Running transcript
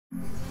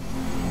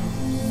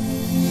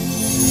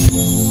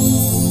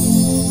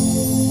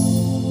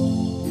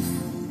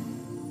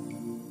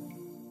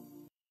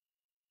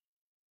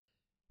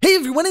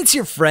everyone, it's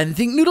your friend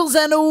Thinknoodles,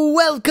 and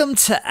welcome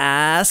to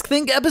Ask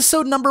Think,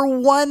 episode number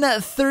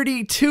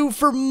 132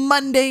 for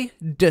Monday,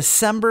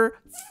 December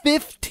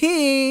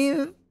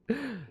 15th,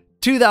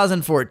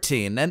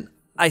 2014. And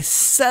I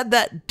said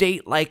that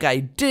date like I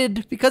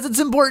did because it's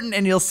important,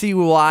 and you'll see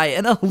why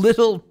in a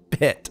little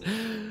bit.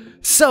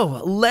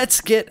 So let's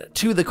get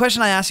to the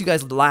question I asked you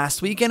guys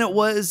last week, and it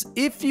was,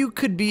 if you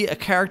could be a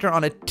character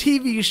on a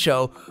TV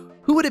show,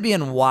 who would it be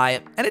and why?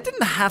 And it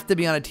didn't have to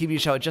be on a TV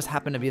show, it just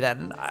happened to be that,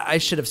 and I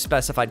should have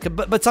specified,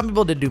 but some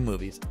people did do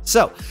movies.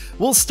 So,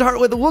 we'll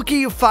start with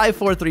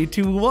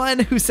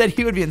Wookie54321, who said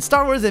he would be in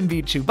Star Wars and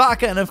be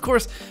Chewbacca, and of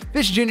course,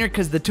 Fish Jr.,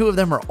 because the two of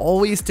them are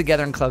always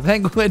together in Club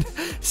Penguin,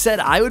 said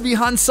I would be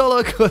Han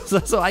Solo,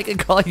 so I could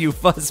call you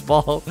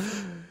Fuzzball.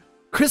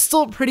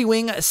 Crystal Pretty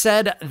Wing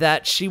said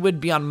that she would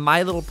be on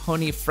My Little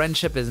Pony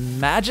Friendship is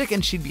Magic,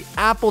 and she'd be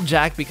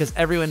Applejack because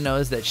everyone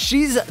knows that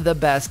she's the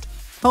best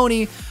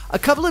pony. A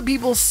couple of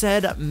people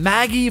said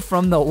Maggie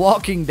from The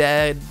Walking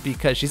Dead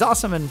because she's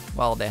awesome, and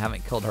well, they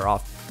haven't killed her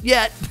off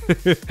yet. Zoe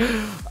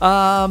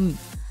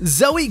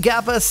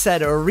Gappa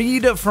said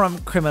Reed from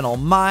Criminal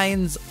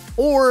Minds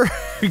or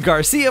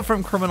Garcia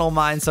from Criminal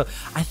Minds, so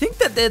I think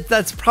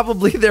that's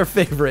probably their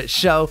favorite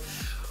show.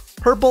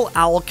 Purple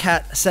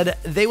Owlcat said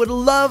they would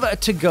love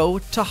to go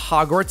to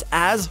Hogwarts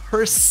as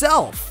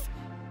herself,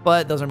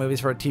 but those are movies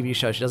for a TV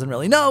show she doesn't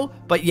really know,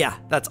 but yeah,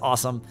 that's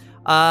awesome.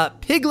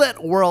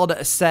 Piglet World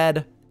said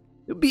it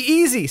would be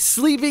easy,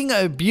 Sleeping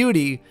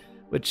Beauty,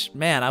 which,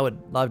 man, I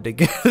would love to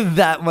get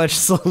that much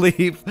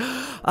sleep.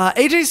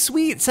 AJ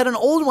Sweet said an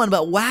old one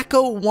about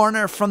Wacko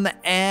Warner from the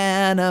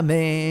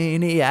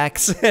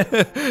Animaniacs,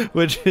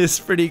 which is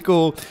pretty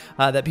cool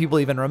that people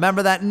even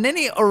remember that.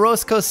 Nini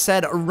Orozco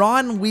said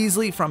Ron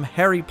Weasley from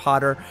Harry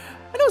Potter.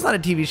 I know it's not a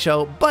TV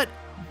show, but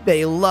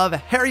they love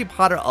Harry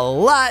Potter a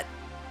lot.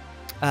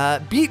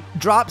 Beat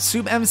Drop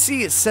Soup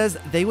MC says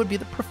they would be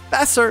the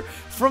professor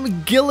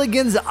from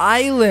Gilligan's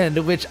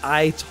Island, which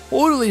I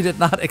totally did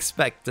not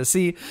expect to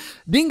see.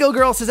 Bingo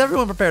Girl says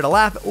everyone prepare to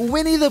laugh.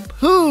 Winnie the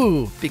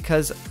Pooh,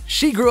 because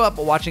she grew up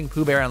watching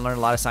Pooh Bear and learned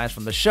a lot of science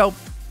from the show.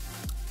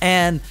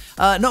 And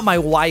no, my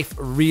wife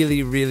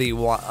really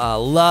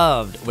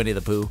loved Winnie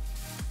the Pooh.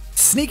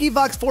 Sneaky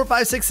Fox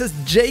 456 says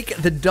Jake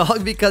the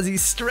dog because he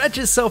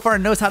stretches so far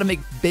and knows how to make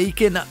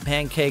bacon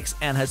pancakes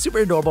and has super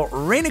adorable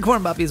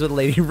Rainicorn puppies with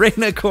Lady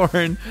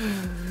Rainicorn.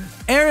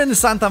 Aaron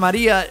Santa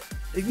Maria,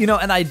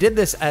 and I did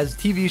this as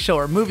TV show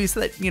or movie so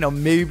that,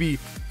 maybe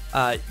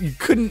you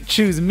couldn't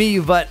choose me,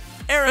 but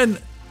Aaron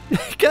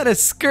kind of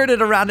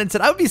skirted around and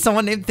said I would be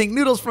someone named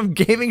Thinknoodles from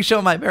Gaming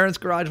Show My Parents'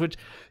 Garage, which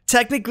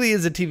technically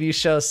is a TV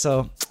show,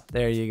 so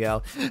there you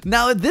go.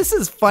 Now, this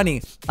is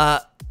funny.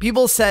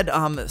 People said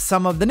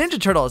some of the Ninja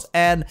Turtles,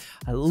 and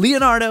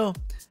Leonardo,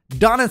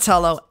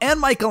 Donatello, and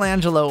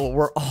Michelangelo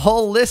were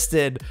all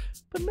listed,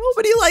 but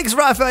nobody likes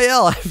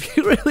Raphael. I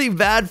feel really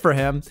bad for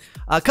him.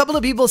 A couple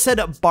of people said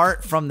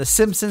Bart from The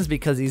Simpsons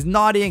because he's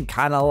naughty and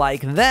kind of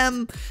like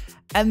them.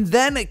 And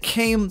then it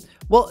came,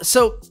 well,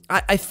 so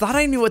I thought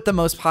I knew what the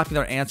most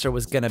popular answer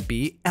was going to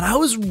be, and I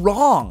was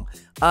wrong.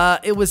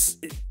 It was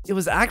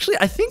actually,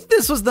 I think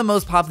this was the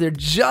most popular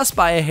just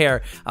by a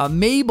hair.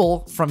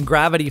 Mabel from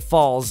Gravity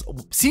Falls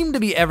seemed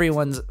to be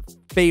everyone's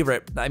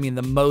favorite. I mean,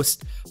 the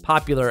most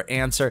popular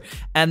answer.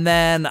 And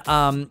then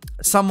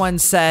someone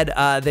said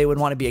they would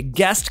want to be a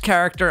guest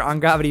character on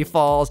Gravity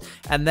Falls.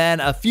 And then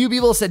a few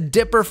people said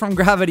Dipper from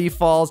Gravity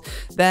Falls.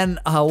 Then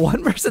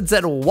one person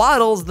said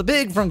Waddles the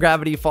Pig from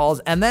Gravity Falls.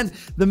 And then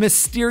the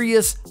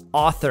mysterious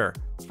author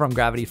from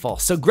Gravity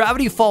Falls. So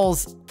Gravity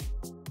Falls,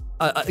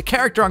 a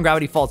character on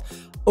Gravity Falls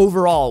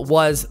overall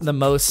was the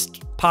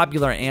most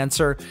popular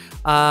answer.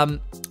 A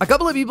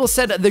couple of people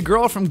said the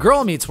girl from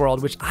Girl Meets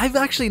World, which I've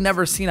actually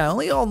never seen. I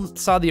only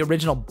saw the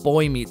original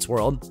Boy Meets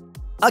World.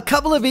 A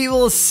couple of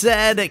people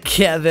said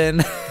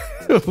Kevin,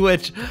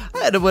 which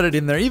I had to put it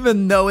in there,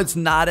 even though it's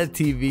not a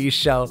TV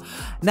show.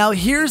 Now,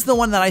 here's the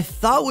one that I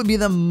thought would be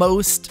the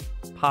most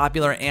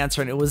popular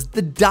answer, and it was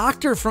the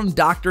Doctor from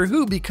Doctor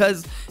Who,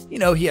 because,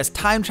 he has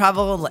time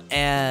travel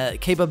and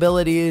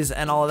capabilities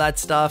and all of that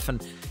stuff,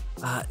 and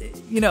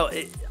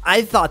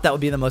I thought that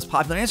would be the most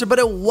popular answer, but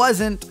it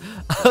wasn't.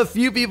 A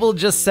few people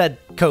just said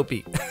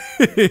Kopi.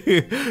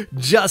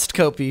 Just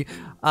Kopi.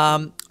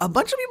 A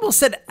bunch of people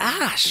said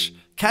Ash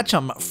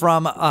Ketchum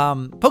from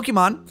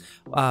Pokemon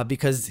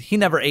because he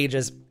never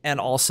ages,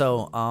 and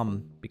also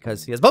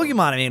because he has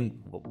Pokemon. I mean,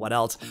 what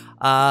else?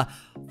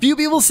 Few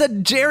people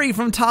said Jerry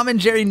from Tom and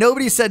Jerry.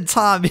 Nobody said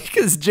Tom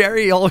because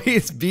Jerry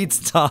always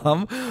beats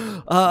Tom.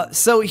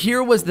 So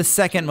here was the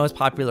second most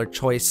popular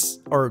choice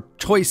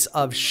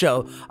of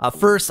show.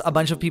 First, a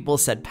bunch of people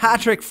said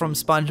Patrick from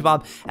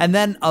SpongeBob, and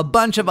then a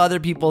bunch of other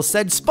people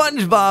said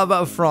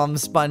SpongeBob from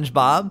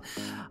SpongeBob.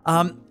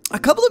 A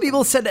couple of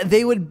people said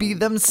they would be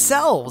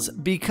themselves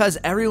because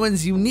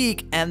everyone's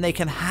unique and they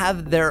can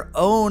have their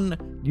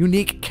own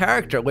unique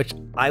character, which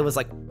I was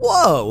like,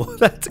 whoa,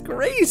 that's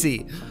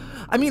crazy.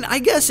 I mean, I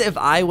guess if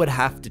I would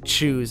have to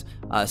choose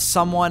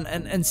someone,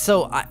 and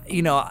so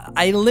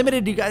I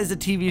limited you guys to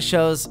TV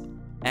shows,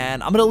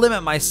 and I'm gonna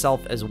limit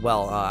myself as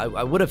well.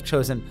 I would have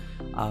chosen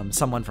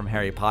someone from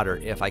Harry Potter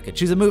if I could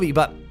choose a movie,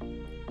 but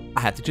I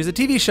had to choose a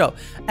TV show.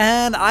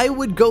 And I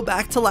would go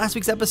back to last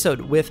week's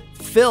episode with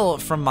Phil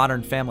from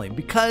Modern Family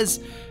because,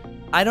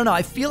 I don't know,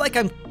 I feel like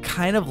I'm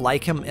kind of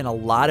like him in a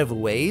lot of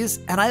ways,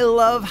 and I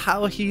love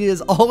how he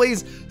is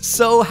always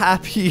so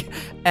happy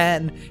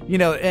and, you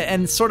know,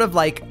 and sort of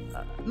like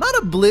not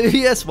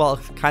oblivious, well,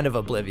 kind of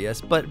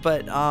oblivious,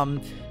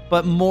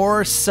 but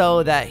more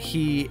so that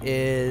he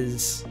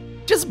is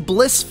just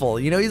blissful.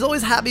 You know, he's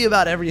always happy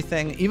about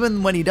everything,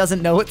 even when he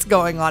doesn't know what's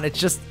going on. It's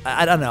just,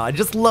 I don't know, I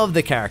just love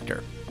the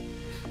character.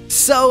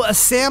 So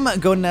Sam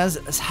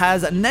Godinez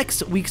has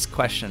next week's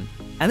question,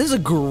 and this is a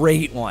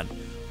great one.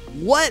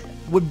 What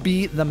would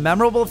be the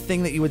memorable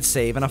thing that you would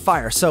save in a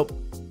fire? So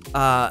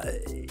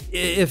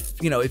if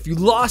you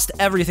lost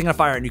everything in a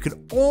fire and you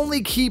could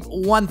only keep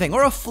one thing,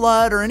 or a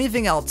flood or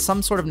anything else,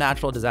 some sort of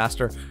natural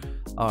disaster,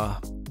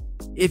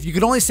 if you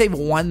could only save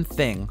one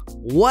thing,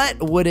 what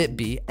would it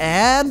be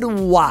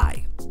and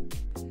why?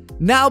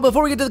 Now,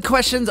 before we get to the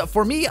questions,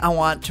 for me, I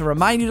want to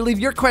remind you to leave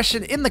your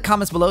question in the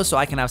comments below so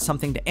I can have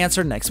something to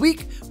answer next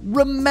week.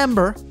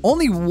 Remember,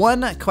 only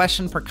one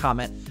question per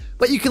comment,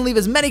 but you can leave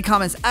as many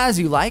comments as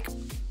you like.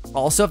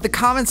 Also, if the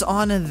comments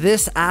on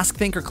this Ask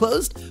Think are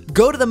closed,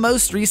 go to the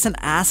most recent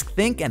Ask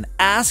Think and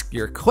ask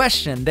your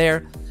question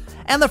there.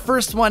 And the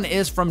first one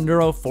is from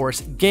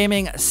Neuroforce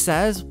Gaming.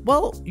 Says,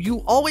 well, you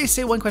always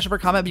say one question per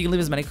comment, but you can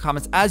leave as many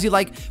comments as you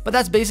like, but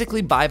that's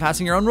basically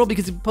bypassing your own rule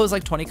because if you pose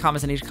like 20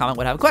 comments and each comment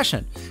would have a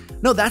question.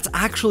 No, that's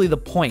actually the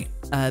point.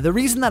 The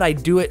reason that I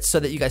do it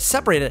so that you guys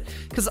separate it,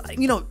 because,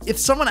 you know, if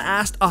someone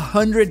asked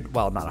 100,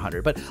 well, not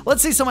 100, but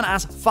let's say someone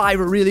asked 5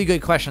 really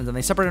good questions and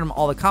they separated them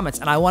all the comments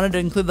and I wanted to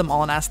include them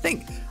all in Ask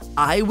Think,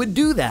 I would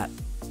do that.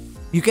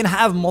 You can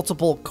have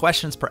multiple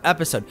questions per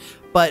episode,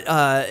 but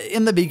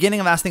in the beginning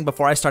of Ask Think,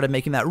 before I started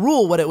making that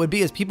rule, what it would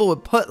be is people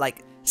would put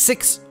like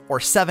 6 or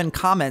 7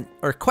 comment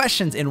or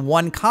questions in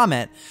one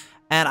comment,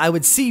 and I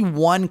would see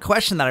one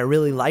question that I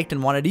really liked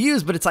and wanted to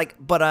use, but it's like,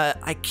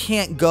 I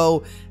can't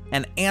go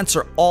and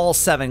answer all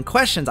 7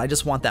 questions. I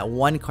just want that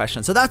one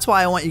question. So that's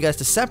why I want you guys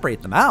to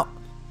separate them out.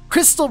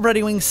 Crystal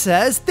Reddywing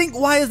says, think,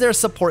 why is there a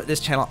support this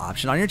channel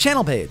option on your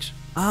channel page?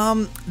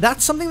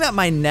 That's something that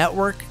my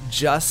network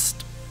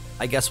just,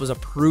 I guess, was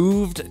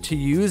approved to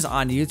use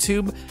on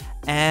YouTube,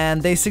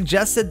 and they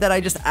suggested that I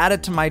just add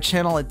it to my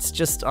channel. It's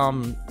just,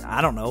 I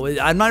don't know.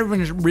 I'm not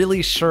even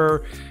really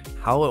sure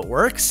how it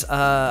works.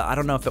 I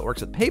don't know if it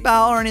works with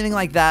PayPal or anything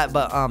like that,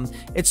 but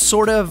it's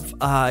sort of,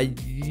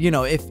 you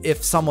know,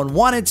 if someone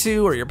wanted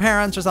to, or your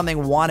parents or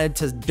something wanted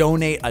to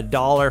donate $1,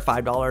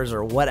 $5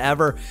 or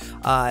whatever,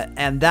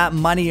 and that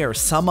money or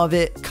some of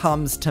it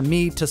comes to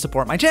me to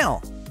support my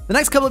channel. The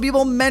next couple of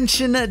people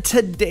mention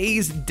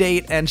today's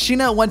date, and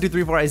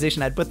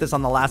Sheena1234ization had put this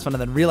on the last one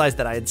and then realized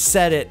that I had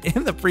said it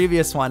in the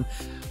previous one,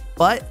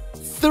 but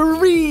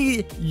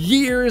 3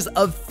 years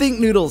of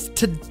Thinknoodles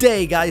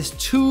today, guys.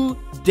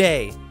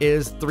 Today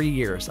is 3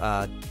 years.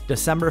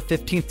 December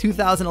 15th,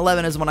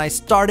 2011 is when I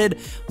started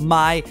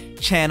my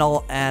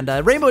channel, and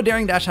Rainbow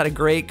Daring Dash had a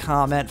great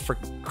comment for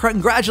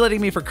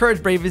congratulating me for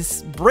courage,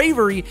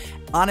 bravery,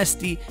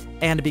 honesty,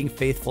 and being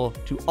faithful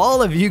to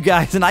all of you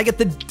guys. And I get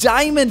the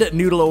Diamond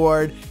Noodle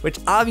Award, which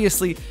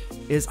obviously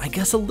is, I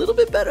guess, a little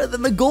bit better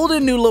than the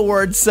Golden Noodle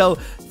Award. So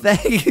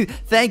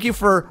thank you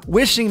for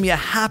wishing me a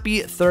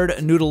happy 3rd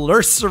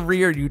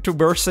Noodlersary or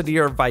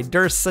YouTubersity or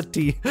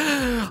Vidersity.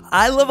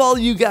 I love all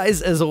you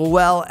guys as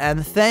well,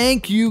 and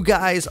thank you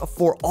guys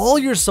for all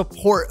your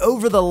support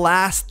over the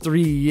last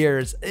 3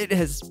 years. It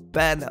has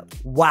been,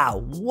 wow,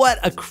 what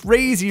a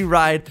crazy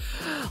ride.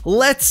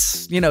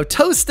 Let's, you know,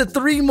 toast to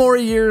 3 more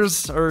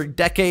years or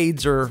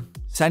decades or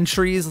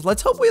centuries.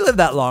 Let's hope we live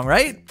that long,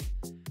 right?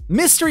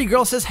 Mystery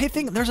Girl says, hey,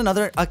 there's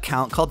another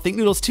account called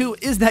Thinknoodles 2.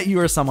 Is that you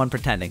or someone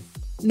pretending?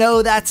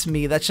 No, that's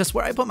me. That's just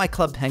where I put my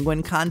Club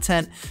Penguin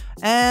content,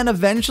 and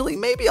eventually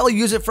maybe I'll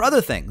use it for other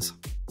things.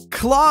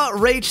 Claw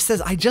Rach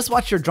says, I just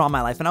watched your Draw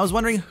My Life, and I was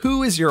wondering,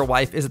 who is your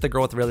wife? Is it the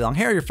girl with the really long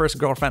hair, your first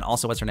girlfriend?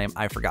 Also, what's her name?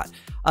 I forgot.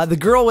 The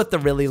girl with the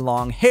really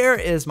long hair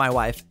is my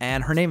wife,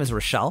 and her name is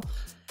Rochelle.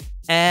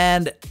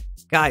 And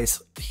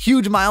guys,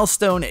 huge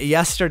milestone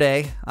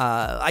yesterday,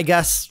 I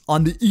guess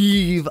on the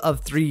eve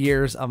of 3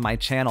 years of my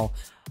channel.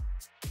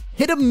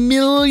 Hit 1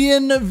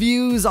 million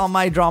views on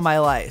my Draw My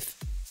Life.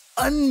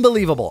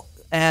 Unbelievable.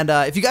 And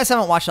if you guys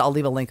haven't watched it, I'll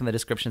leave a link in the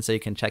description so you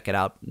can check it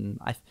out. And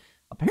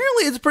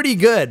apparently it's pretty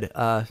good,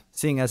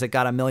 seeing as it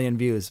got 1 million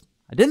views.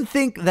 I didn't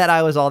think that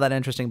I was all that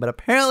interesting, but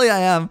apparently I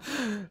am.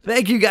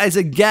 Thank you guys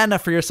again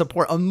for your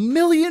support. 1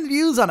 million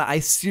views on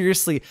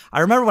it. I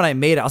remember when I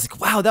made it, I was like,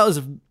 wow, that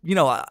was, you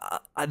know,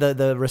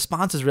 the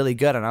response is really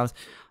good. And I was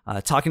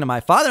talking to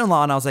my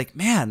father-in-law, and I was like,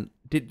 man,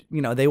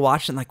 they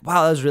watched it and like,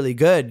 wow, that was really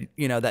good.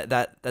 You know,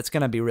 that's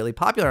going to be really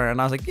popular.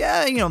 And I was like,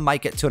 yeah, you know,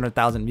 might get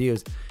 200,000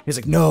 views. He's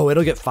like, no,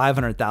 it'll get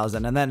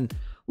 500,000. And then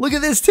look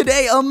at this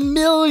today, 1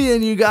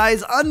 million, you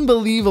guys,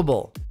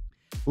 unbelievable.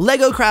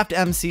 Lego Craft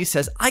MC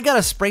says, I got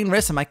a sprained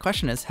wrist, and my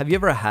question is, have you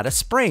ever had a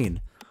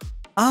sprain?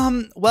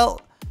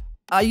 Well,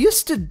 I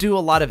used to do a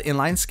lot of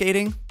inline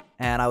skating,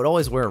 and I would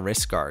always wear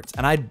wrist guards,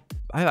 and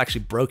I've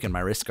actually broken my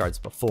wrist guards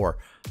before.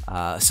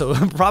 So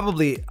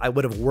probably I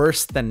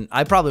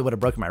probably would have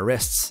broken my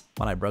wrists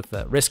when I broke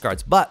the wrist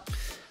guards. But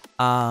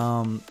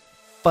I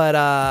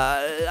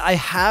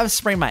have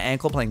sprained my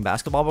ankle playing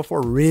basketball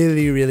before,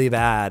 really, really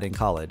bad in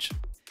college.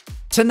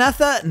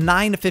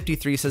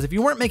 Tanetha953 says, if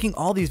you weren't making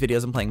all these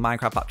videos and playing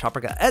Minecraft, Pop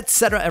Tropica,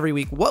 etc. every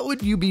week, what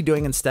would you be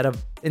doing instead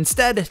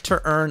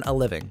to earn a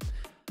living?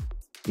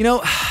 You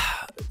know,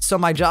 so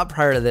my job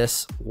prior to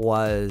this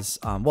was,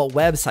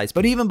 websites.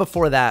 But even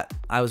before that,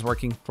 I was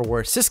working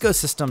for Cisco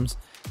Systems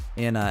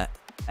in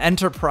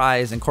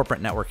enterprise and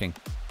corporate networking.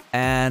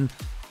 And,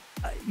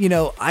 you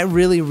know, I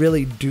really,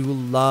 really do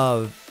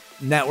love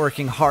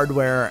networking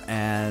hardware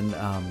and,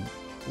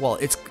 I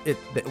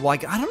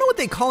don't know what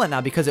they call it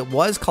now, because it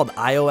was called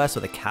iOS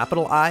with a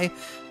capital I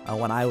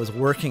when I was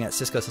working at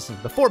Cisco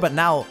Systems before, but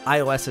now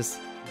iOS is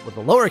with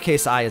a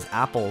lowercase I is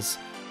Apple's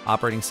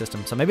operating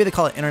system. So maybe they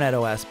call it Internet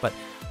OS, but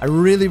I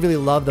really, really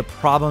love the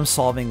problem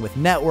solving with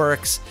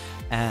networks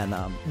and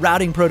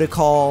routing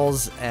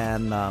protocols.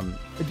 And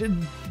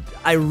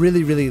I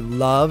really, really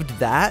loved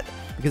that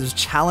because it was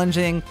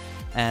challenging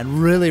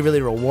and really,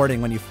 really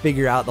rewarding when you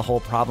figure out the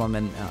whole problem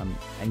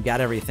and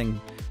get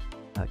everything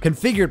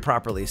configured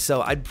properly.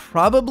 So I'd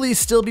probably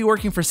still be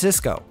working for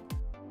Cisco.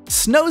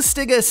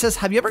 Snowstiga says,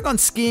 have you ever gone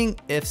skiing?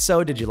 If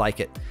so, did you like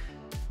it?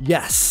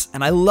 Yes,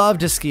 and I love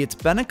to ski. It's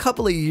been a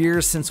couple of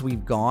years since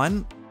we've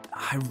gone.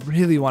 I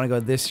really want to go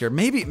this year.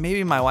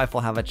 Maybe my wife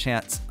will have a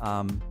chance.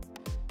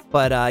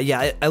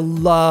 Yeah, I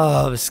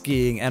love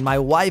skiing, and my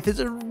wife is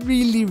a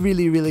really,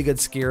 really, really good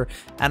skier,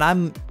 and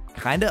I'm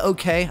kind of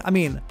okay. I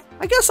mean,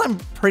 I guess I'm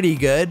pretty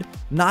good.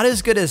 Not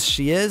as good as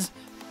she is,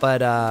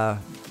 but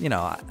you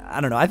know,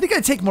 I don't know. I think I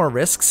take more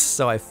risks,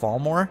 so I fall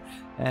more,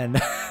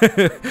 and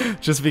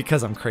just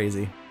because I'm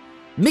crazy.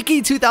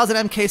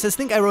 Mickey2000MK says,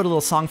 think I wrote a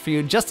little song for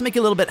you just to make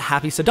you a little bit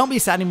happy, so don't be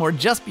sad anymore,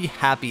 just be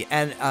happy.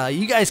 And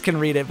you guys can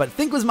read it, but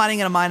Think was minding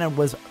in a mine and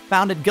was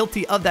found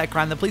guilty of that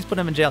crime. The police put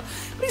him in jail.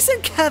 But he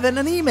sent Kevin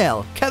an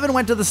email. Kevin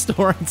went to the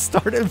store and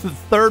started the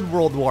Third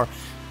World War.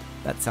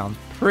 That sounds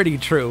pretty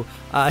true.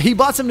 He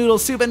bought some noodle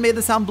soup and made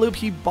the sound bloop.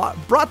 He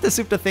brought the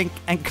soup to Think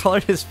and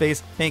colored his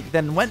face pink,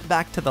 then went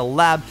back to the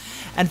lab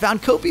and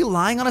found Kopi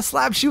lying on a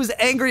slab. She was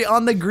angry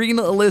on the green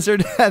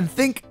lizard, and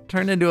Think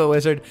turned into a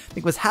wizard.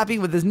 Think was happy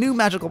with his new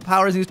magical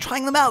powers. He was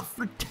trying them out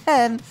for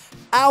 10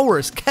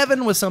 hours.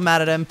 Kevin was so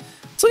mad at him,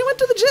 so he went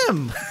to the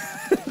gym.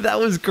 That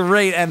was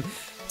great and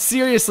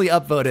seriously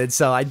upvoted,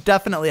 so I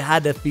definitely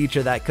had to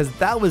feature that because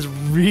that was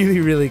really,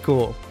 really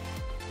cool.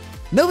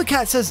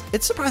 NovaCat says,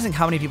 it's surprising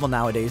how many people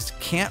nowadays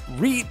can't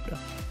read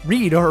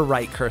or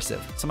write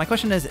cursive. So my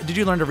question is, did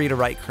you learn to read or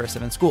write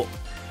cursive in school?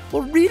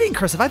 Well, reading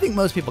cursive, I think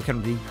most people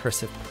can read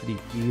cursive pretty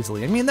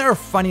easily. I mean, there are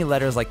funny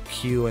letters like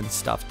Q and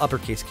stuff,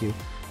 uppercase Q.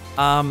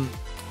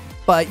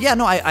 But yeah,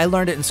 no, I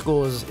learned it in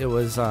school. It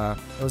was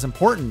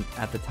important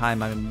at the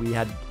time. I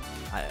mean,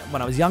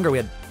 when I was younger, we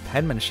had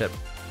penmanship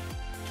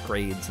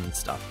grades and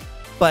stuff.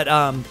 But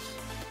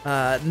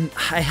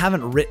I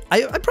haven't written,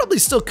 I probably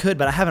still could,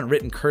 but I haven't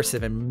written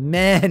cursive in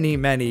many,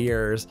 many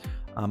years.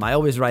 I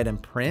always write in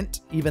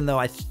print, even though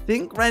I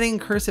think writing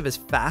cursive is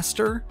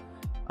faster.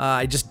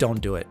 I just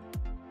don't do it.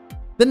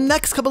 The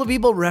next couple of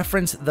people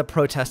reference the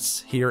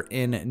protests here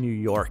in New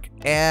York,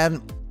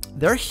 and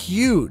they're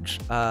huge.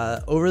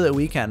 Over the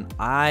weekend,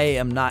 I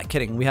am not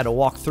kidding. We had to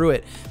walk through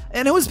it,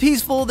 and it was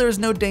peaceful. There's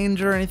no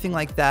danger or anything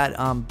like that.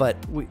 But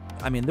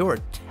there were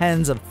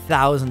tens of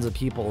thousands of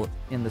people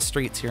in the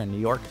streets here in New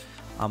York.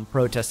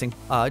 Protesting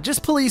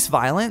just police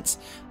violence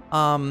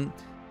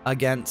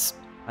against,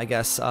 I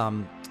guess,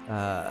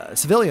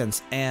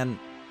 civilians. And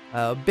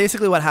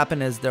basically what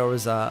happened is there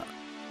was a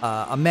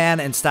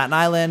man in Staten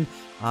Island.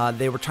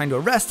 They were trying to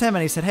arrest him,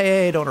 and he said,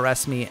 hey, don't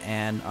arrest me.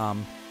 And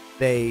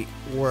they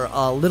were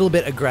a little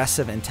bit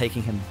aggressive in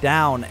taking him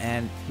down,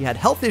 and he had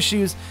health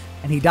issues,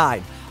 and he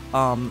died.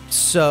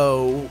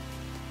 So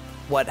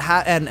what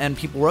happened, and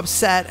people were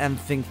upset and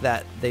think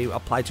that they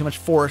applied too much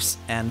force,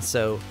 and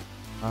so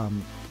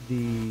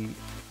the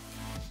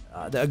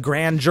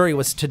grand jury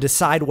was to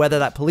decide whether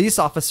that police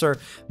officer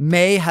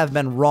may have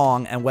been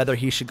wrong and whether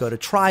he should go to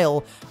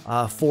trial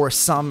for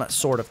some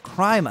sort of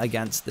crime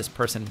against this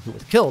person who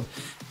was killed.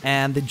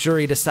 And the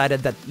jury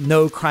decided that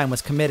no crime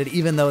was committed,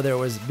 even though there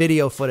was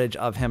video footage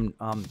of him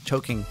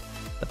choking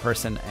the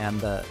person.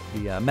 And the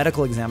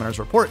medical examiner's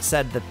report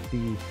said that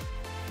the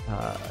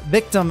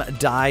victim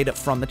died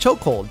from the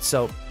chokehold.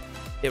 So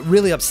it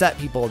really upset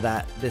people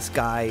that this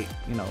guy,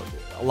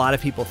 a lot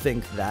of people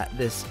think that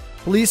this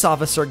police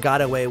officer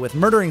got away with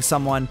murdering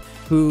someone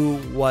who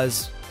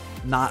was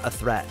not a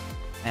threat.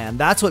 And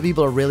that's what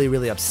people are really,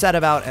 really upset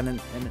about. And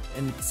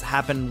it's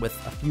happened with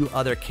a few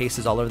other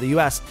cases all over the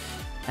US.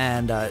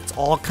 And it's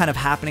all kind of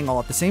happening all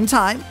at the same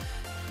time.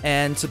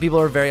 And so people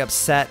are very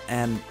upset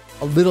and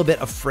a little bit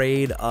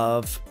afraid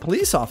of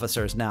police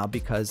officers now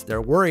because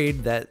they're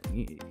worried that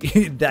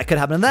that could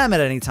happen to them at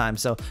any time.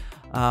 So,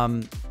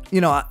 I'm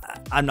not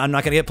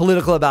going to get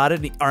political about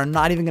it, or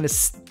not even going to,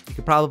 you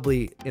could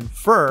probably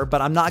infer,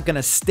 but I'm not going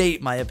to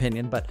state my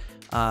opinion, but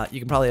you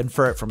can probably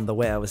infer it from the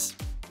way I was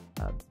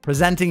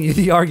presenting you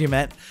the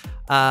argument.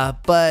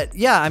 But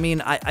yeah, I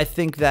mean, I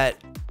think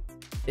that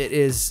it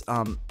is,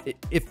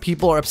 if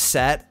people are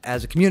upset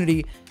as a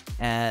community,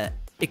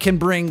 it can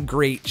bring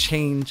great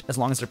change as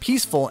long as they're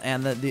peaceful.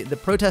 And the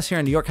protests here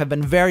in New York have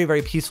been very,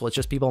 very peaceful. It's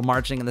just people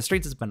marching in the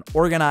streets. It's been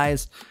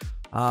organized.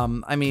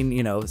 I mean,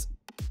 you know,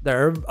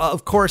 there are,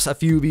 of course, a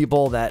few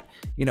people that,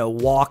 you know,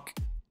 walk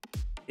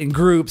in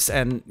groups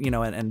and, you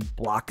know, and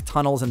block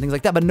tunnels and things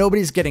like that, but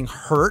nobody's getting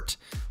hurt.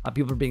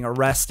 People are being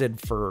arrested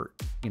for,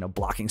 you know,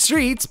 blocking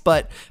streets,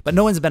 but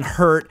no one's been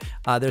hurt.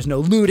 There's no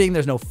looting.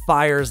 There's no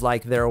fires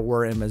like there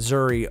were in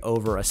Missouri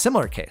over a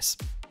similar case.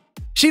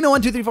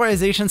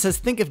 Sheena1234ization says,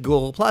 think if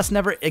Google Plus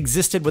never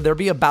existed, would there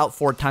be about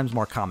 4 times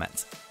more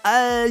comments?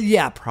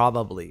 Yeah,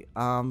 probably.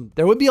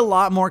 There would be a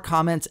lot more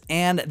comments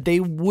and they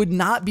would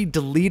not be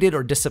deleted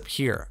or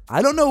disappear.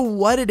 I don't know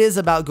what it is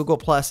about Google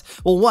Plus.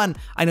 Well, one,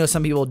 I know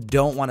some people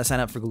don't want to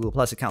sign up for Google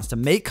Plus accounts to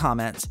make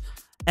comments.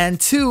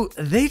 And 2,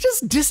 they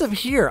just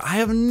disappear. I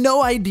have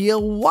no idea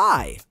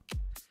why.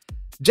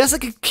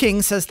 Jessica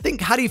King says,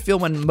 how do you feel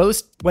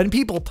when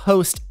people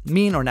post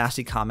mean or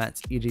nasty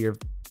comments, e.g. your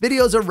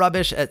videos are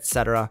rubbish,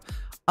 etc.?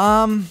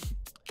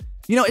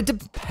 You know, it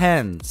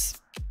depends.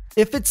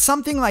 If it's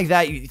something like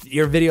that,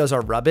 your videos are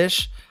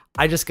rubbish,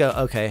 I just go,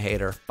 okay,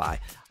 hater, bye.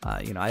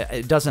 You know,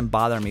 it doesn't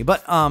bother me.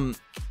 But,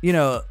 you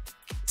know,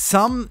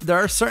 there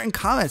are certain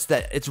comments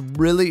that it's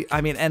really,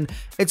 I mean, and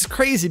it's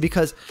crazy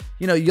because,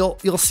 you know,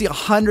 you'll see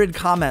 100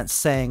 comments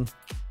saying,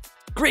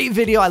 great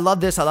video, I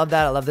love this, I love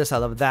that, I love this, I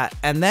love that.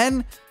 And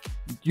then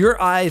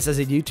your eyes as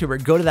a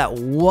YouTuber go to that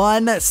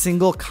one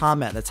single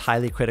comment that's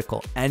highly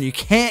critical and you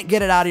can't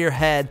get it out of your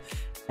head.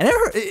 And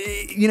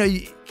you know,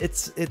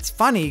 it's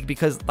funny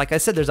because, like I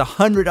said, there's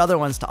 100 other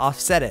ones to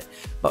offset it.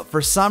 But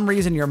for some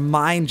reason, your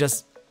mind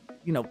just,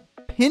 you know,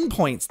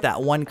 pinpoints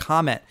that one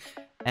comment.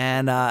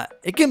 And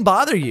it can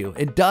bother you.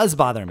 It does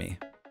bother me.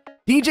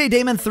 DJ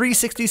Damon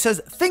 360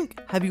 says,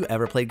 have you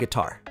ever played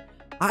guitar?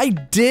 I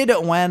did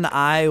when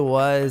I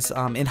was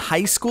in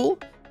high school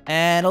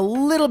and a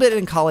little bit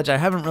in college. I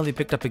haven't really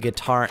picked up a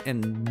guitar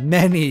in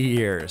many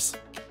years.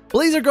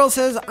 Blazer Girl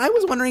says, I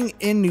was wondering,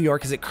 in New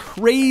York, is it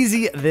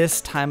crazy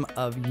this time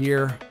of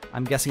year?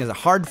 I'm guessing, is it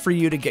hard for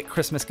you to get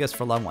Christmas gifts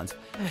for loved ones?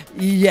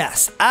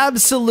 Yes,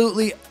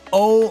 absolutely.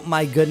 Oh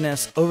my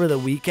goodness. Over the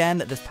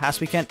weekend, this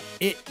past weekend,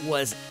 it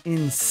was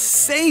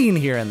insane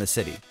here in the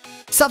city.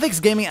 Suffix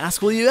Gaming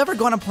asks, will you ever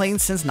go on a plane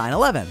since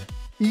 9/11?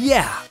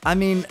 Yeah, I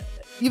mean,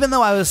 even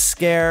though I was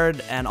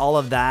scared and all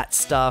of that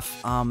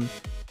stuff,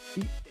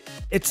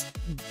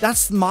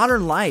 that's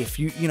modern life.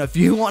 You know, if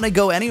you want to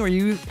go anywhere,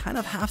 you kind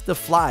of have to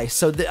fly.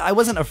 So I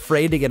wasn't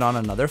afraid to get on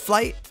another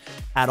flight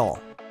at all.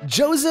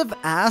 Joseph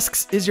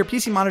asks, is your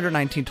PC monitor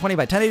 1920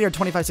 by 1080 or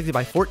 2560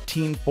 by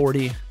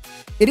 1440?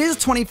 It is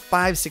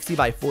 2560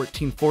 by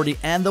 1440,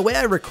 and the way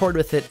I record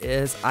with it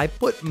is I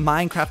put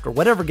Minecraft or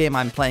whatever game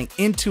I'm playing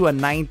into a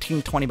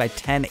 1920 by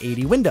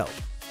 1080 window.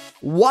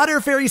 Water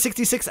Fairy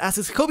 66 asks,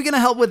 is Kobe gonna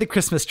help with the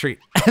Christmas tree?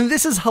 And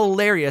this is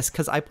hilarious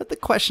because I put the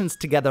questions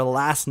together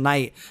last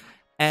night.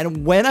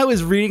 And when I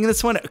was reading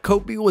this one,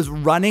 Kobe was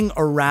running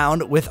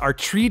around with our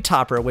tree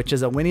topper, which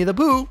is a Winnie the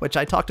Pooh, which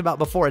I talked about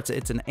before.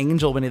 It's an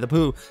angel Winnie the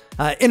Pooh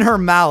in her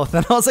mouth.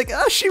 And I was like,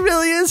 oh, she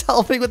really is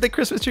helping with the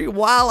Christmas tree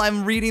while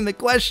I'm reading the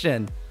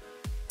question.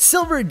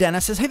 Silver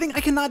Dennis says, hey, I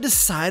cannot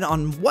decide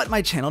on what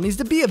my channel needs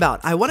to be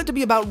about. I want it to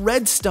be about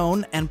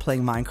redstone and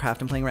playing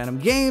Minecraft and playing random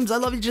games. I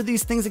love each of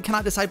these things and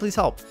cannot decide. Please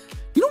help.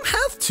 You don't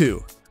have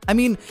to. I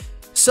mean,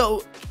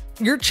 so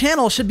your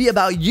channel should be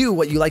about you,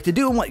 what you like to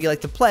do and what you like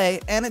to play,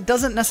 and it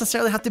doesn't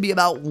necessarily have to be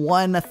about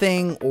one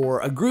thing or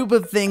a group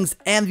of things.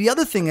 And the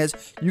other thing is,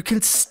 you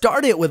can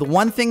start it with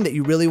one thing that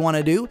you really want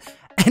to do,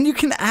 and you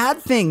can add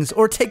things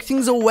or take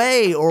things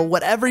away or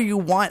whatever you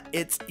want.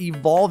 It's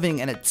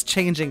evolving and it's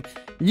changing.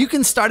 You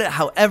can start it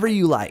however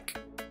you like.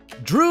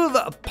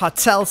 Dhruv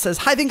Patel says,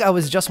 hi, I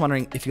was just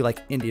wondering if you like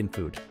Indian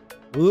food.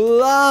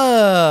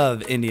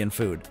 Love Indian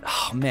food.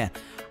 Oh man.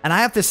 And I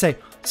have to say,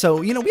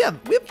 so, you know, we have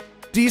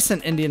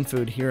decent Indian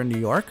food here in New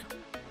York.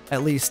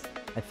 At least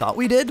I thought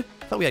we did.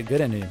 I thought we had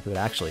good Indian food,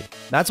 actually.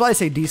 That's why I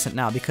say decent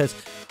now, because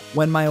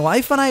when my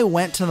wife and I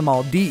went to the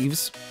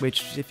Maldives,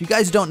 which if you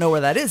guys don't know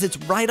where that is, it's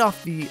right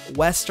off the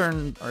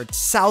western or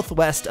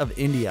southwest of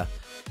India.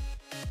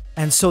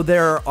 And so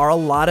there are a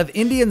lot of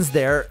Indians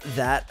there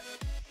that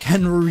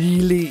can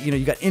really, you know,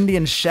 you got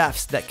Indian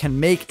chefs that can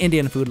make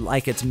Indian food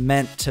like it's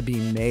meant to be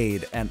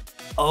made. And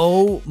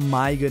oh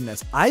my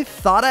goodness, I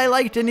thought I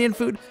liked Indian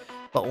food,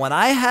 but when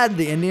I had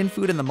the Indian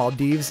food in the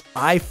Maldives,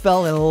 I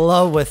fell in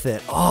love with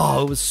it.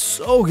 Oh, it was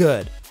so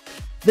good.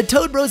 The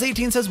Toad Bros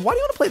 18 says, why do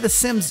you want to play The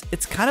Sims?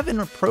 It's kind of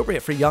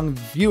inappropriate for young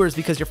viewers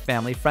because you're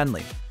family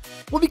friendly.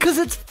 Well, because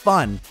it's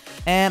fun.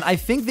 And I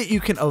think that you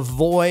can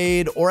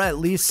avoid or at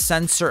least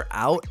censor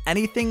out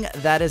anything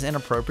that is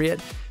inappropriate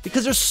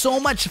because there's so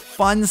much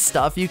fun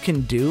stuff you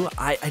can do.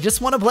 I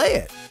just want to play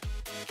it.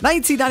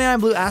 1999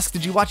 Blue asks,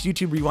 did you watch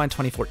YouTube Rewind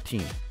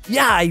 2014?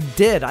 Yeah, I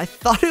did. I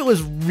thought it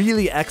was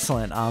really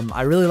excellent.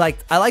 I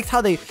liked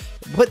how they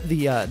put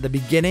the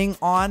beginning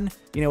on,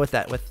 you know, with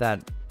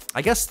that,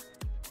 I guess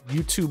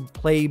YouTube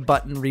play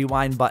button,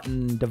 rewind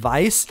button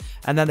device.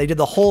 And then they did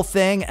the whole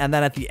thing. And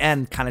then at the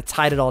end, kind of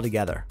tied it all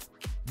together.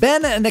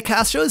 Ben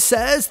Nicastro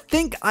says,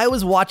 think I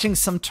was watching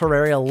some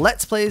Terraria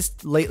Let's Plays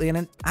lately, and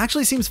it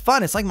actually seems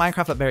fun. It's like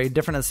Minecraft, but very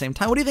different at the same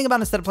time. What do you think about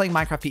instead of playing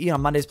Minecraft PE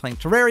on Mondays, playing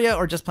Terraria,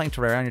 or just playing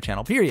Terraria on your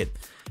channel, period?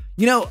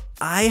 You know,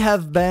 I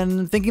have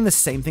been thinking the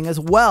same thing as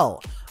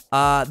well.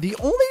 The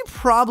only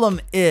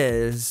problem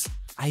is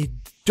I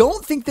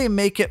don't think they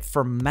make it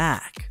for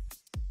Mac.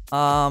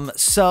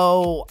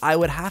 So I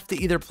would have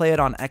to either play it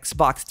on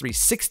Xbox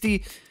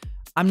 360.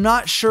 I'm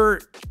not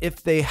sure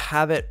if they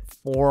have it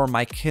for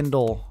my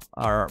Kindle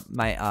or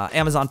my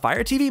Amazon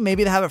Fire TV.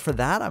 Maybe they have it for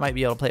that. I might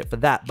be able to play it for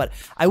that, but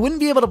I wouldn't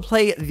be able to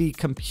play the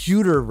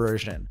computer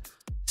version.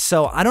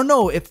 So I don't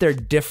know if they're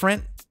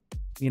different,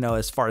 you know,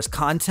 as far as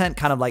content,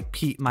 kind of like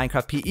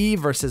Minecraft PE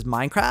versus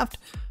Minecraft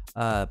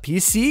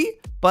PC,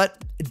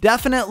 but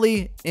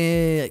definitely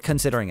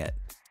considering it.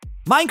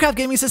 Minecraft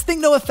Gaming says,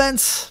 think no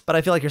offense, but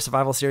I feel like your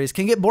survival series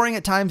can get boring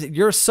at times.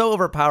 You're so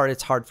overpowered,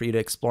 it's hard for you to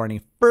explore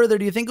any further.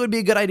 Do you think it would be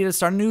a good idea to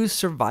start a new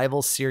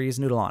survival series,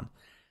 Noodle on?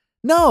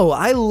 No,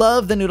 I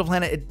love the Noodle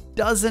Planet. It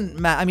doesn't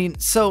matter. I mean,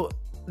 so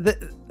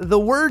the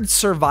word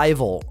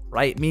survival,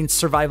 right, means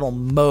survival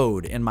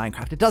mode in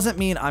Minecraft. It doesn't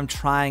mean I'm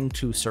trying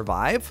to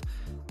survive.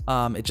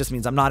 It just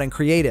means I'm not in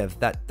creative.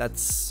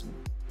 That's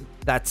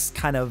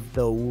kind of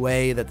the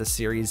way that the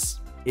series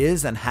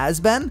is and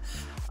has been.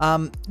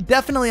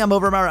 Definitely I'm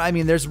overpowered. I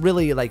mean, there's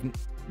really like,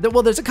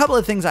 well, there's a couple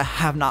of things I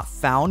have not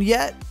found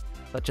yet,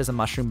 such as a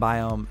mushroom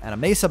biome and a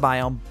mesa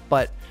biome,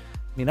 but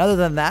I mean, other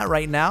than that,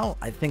 right now,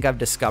 I think I've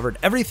discovered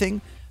everything,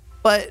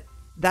 but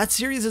that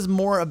series is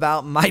more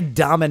about my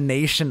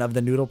domination of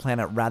the Noodle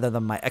Planet rather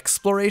than my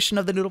exploration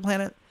of the Noodle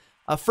Planet.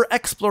 For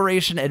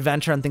exploration,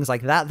 adventure, and things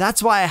like that,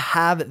 that's why I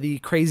have the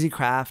Crazy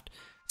Craft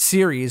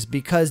series,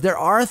 because there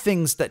are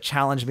things that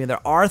challenge me.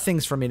 There are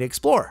things for me to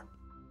explore.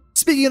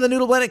 Speaking of the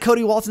Noodle Planet,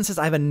 Cody Walton says,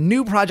 I have a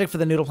new project for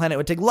the Noodle Planet. It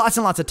would take lots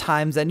and lots of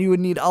times, and you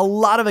would need a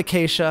lot of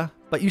acacia,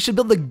 but you should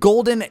build the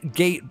Golden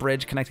Gate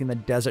Bridge connecting the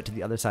desert to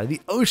the other side of the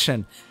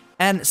ocean.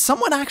 And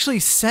someone actually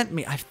sent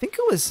me, I think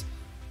it was,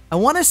 I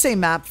want to say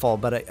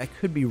Mapfall, but I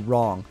could be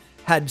wrong,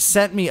 had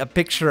sent me a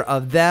picture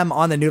of them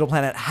on the Noodle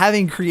Planet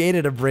having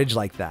created a bridge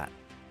like that.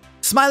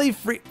 Smiley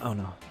Free, oh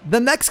no. The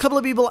next couple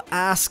of people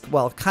ask,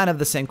 well, kind of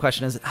the same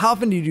question is, how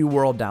often do you do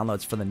world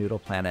downloads for the Noodle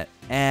Planet?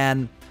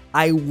 And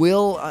I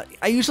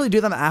usually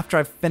do them after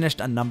I've finished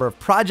a number of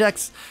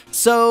projects.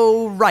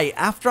 So, right,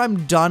 after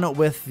I'm done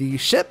with the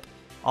ship,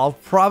 I'll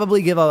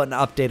probably give out an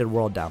updated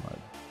world download.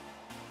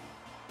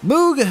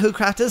 Moog, who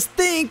crafters,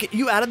 think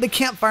you added the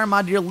campfire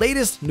mod to your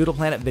latest Noodle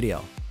Planet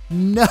video.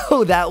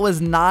 No, that was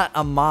not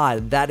a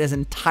mod. That is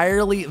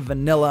entirely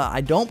vanilla.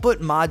 I don't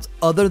put mods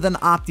other than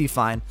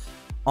Optifine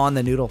on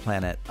the Noodle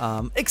Planet.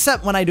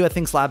 Except when I do a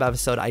Things Lab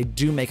episode, I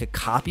do make a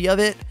copy of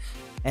it,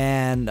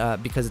 and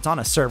because it's on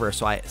a server,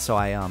 so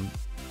I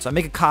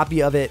make a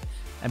copy of it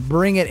and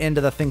bring it into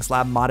the Things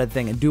Lab modded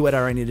thing and do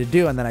whatever I need to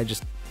do, and then I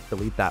just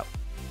delete that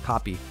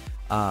copy.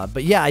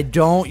 But yeah, I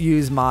don't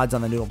use mods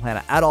on the Noodle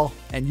Planet at all,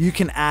 and you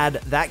can add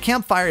that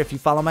campfire if you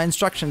follow my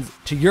instructions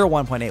to your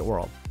 1.8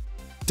 world.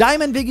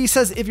 Diamond Biggie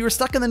says, if you were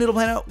stuck in the Noodle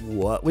Planet,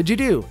 what would you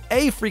do?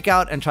 A, freak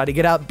out and try to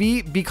get out.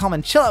 B, be calm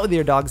and chill out with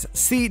your dogs.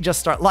 C, just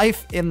start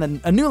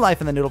a new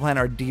life in the Noodle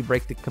Planet. Or D,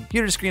 break the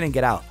computer screen and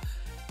get out.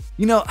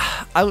 You know,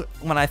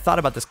 when I thought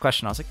about this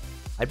question, I was like,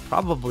 I'd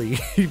probably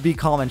be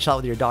calm and chill out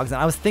with your dogs.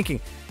 And I was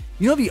thinking,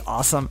 you know, it'd be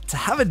awesome to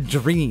have a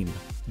dream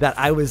that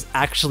I was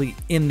actually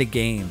in the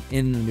game,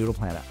 in the Noodle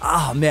Planet.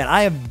 Oh man,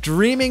 I am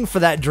dreaming for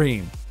that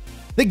dream.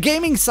 The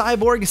Gaming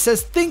Cyborg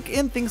says, think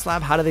in Things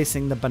Lab, how do they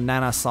sing the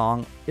banana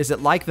song? Is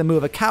it like the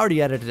move a coward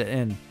you edited it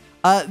in?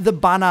 The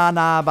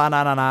banana,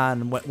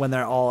 and when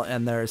they're all,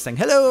 and they're saying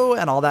hello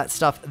and all that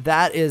stuff,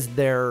 that is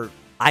their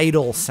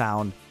idle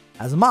sound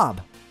as a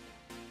mob.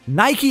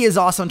 Nike is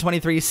awesome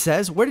 23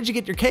 says, where did you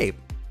get your cape?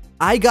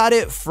 I got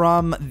it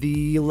from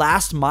the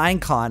last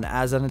Minecon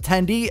as an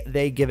attendee.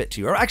 They give it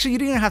to you. Or actually, you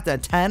didn't even have to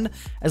attend.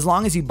 As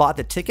long as you bought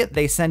the ticket,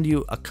 they send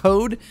you a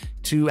code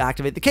to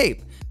activate the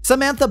cape.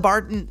 Samantha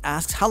Barton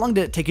asks, how long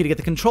did it take you to get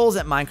the controls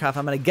at Minecraft?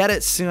 I'm going to get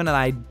it soon, and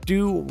I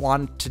do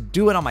want to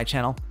do it on my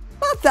channel.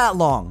 Not that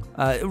long.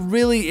 It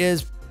really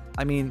is.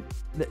 I mean,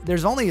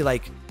 there's only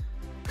like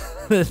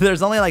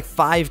there's only like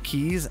 5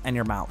 keys and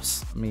your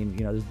mouse. I mean,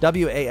 you know, there's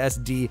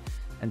WASD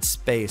and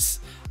space.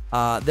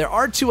 There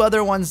are 2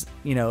 other ones,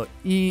 you know,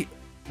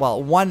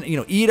 one, you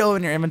know, Edo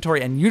in your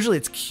inventory, and usually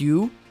it's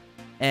Q.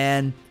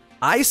 And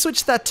I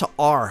switched that to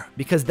R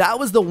because that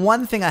was the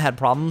one thing I had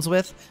problems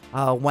with.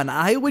 When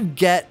I would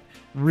get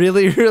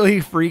really, really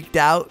freaked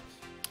out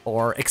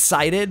or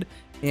excited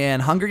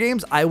in Hunger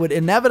Games, I would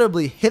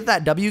inevitably hit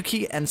that W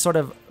key and sort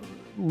of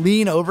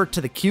lean over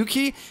to the Q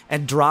key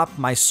and drop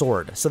my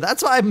sword. So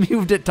that's why I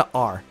moved it to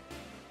R.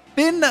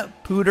 Finn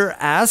Pooter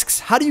asks,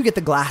 how do you get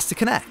the glass to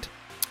connect?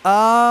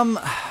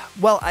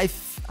 Well, I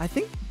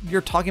think you're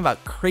talking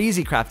about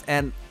Crazy Craft,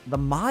 and the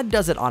mod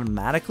does it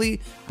automatically.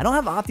 I don't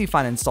have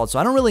Optifine installed, so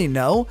I don't really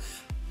know,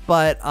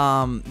 but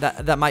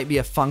that might be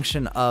a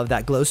function of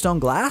that glowstone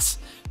glass.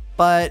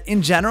 But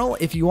in general,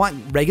 if you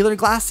want regular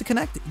glass to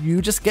connect,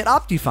 you just get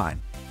Optifine.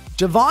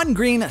 Javon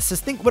Green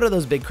says, think, what are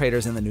those big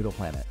craters in the Noodle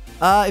planet?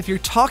 If you're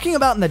talking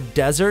about in the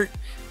desert,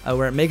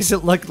 where it makes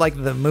it look like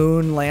the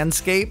moon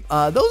landscape,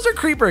 those are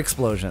creeper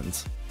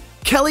explosions.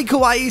 Kelly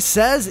Kawaii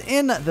says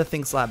in the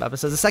Think Lab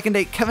episode, the second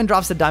date, Kevin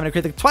drops the diamond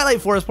to create the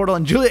Twilight Forest portal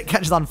and Juliet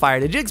catches on fire.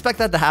 Did you expect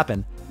that to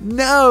happen?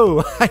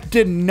 No, I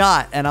did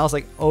not. And I was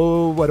like,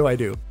 oh, what do I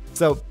do?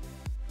 So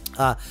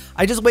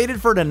I just waited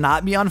for it to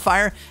not be on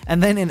fire.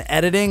 And then in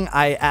editing,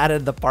 I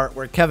added the part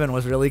where Kevin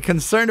was really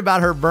concerned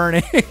about her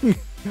burning.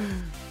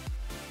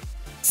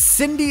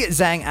 Cindy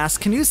Zhang asks,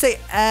 can you say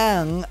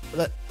 "ang"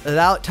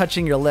 without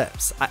touching your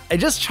lips? I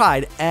just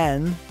tried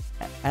 "n,"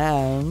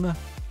 "ang."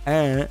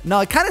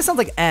 No, it kind of sounds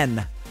like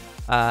N.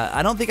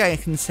 I don't think I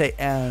can say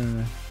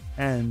N.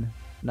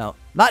 No,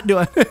 not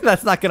doing it.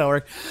 That's not going to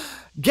work.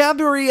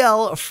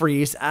 Gabrielle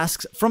Fries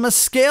asks, on a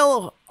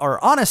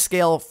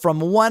scale from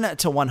 1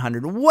 to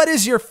 100, what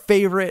is your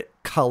favorite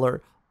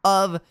color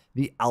of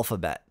the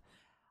alphabet?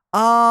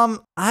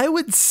 I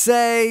would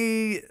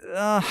say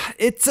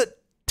it's a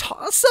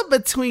toss-up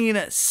between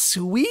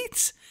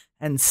sweet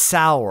and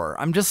sour.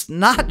 I'm just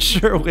not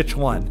sure which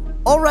one.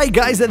 All right,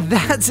 guys,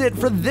 that's it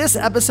for this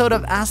episode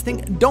of Ask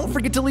Think. Don't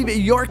forget to leave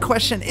your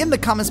question in the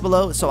comments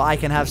below so I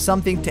can have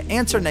something to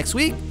answer next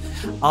week.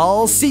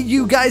 I'll see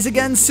you guys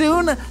again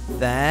soon.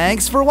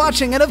 Thanks for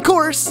watching, and of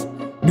course,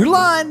 Noodle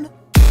on!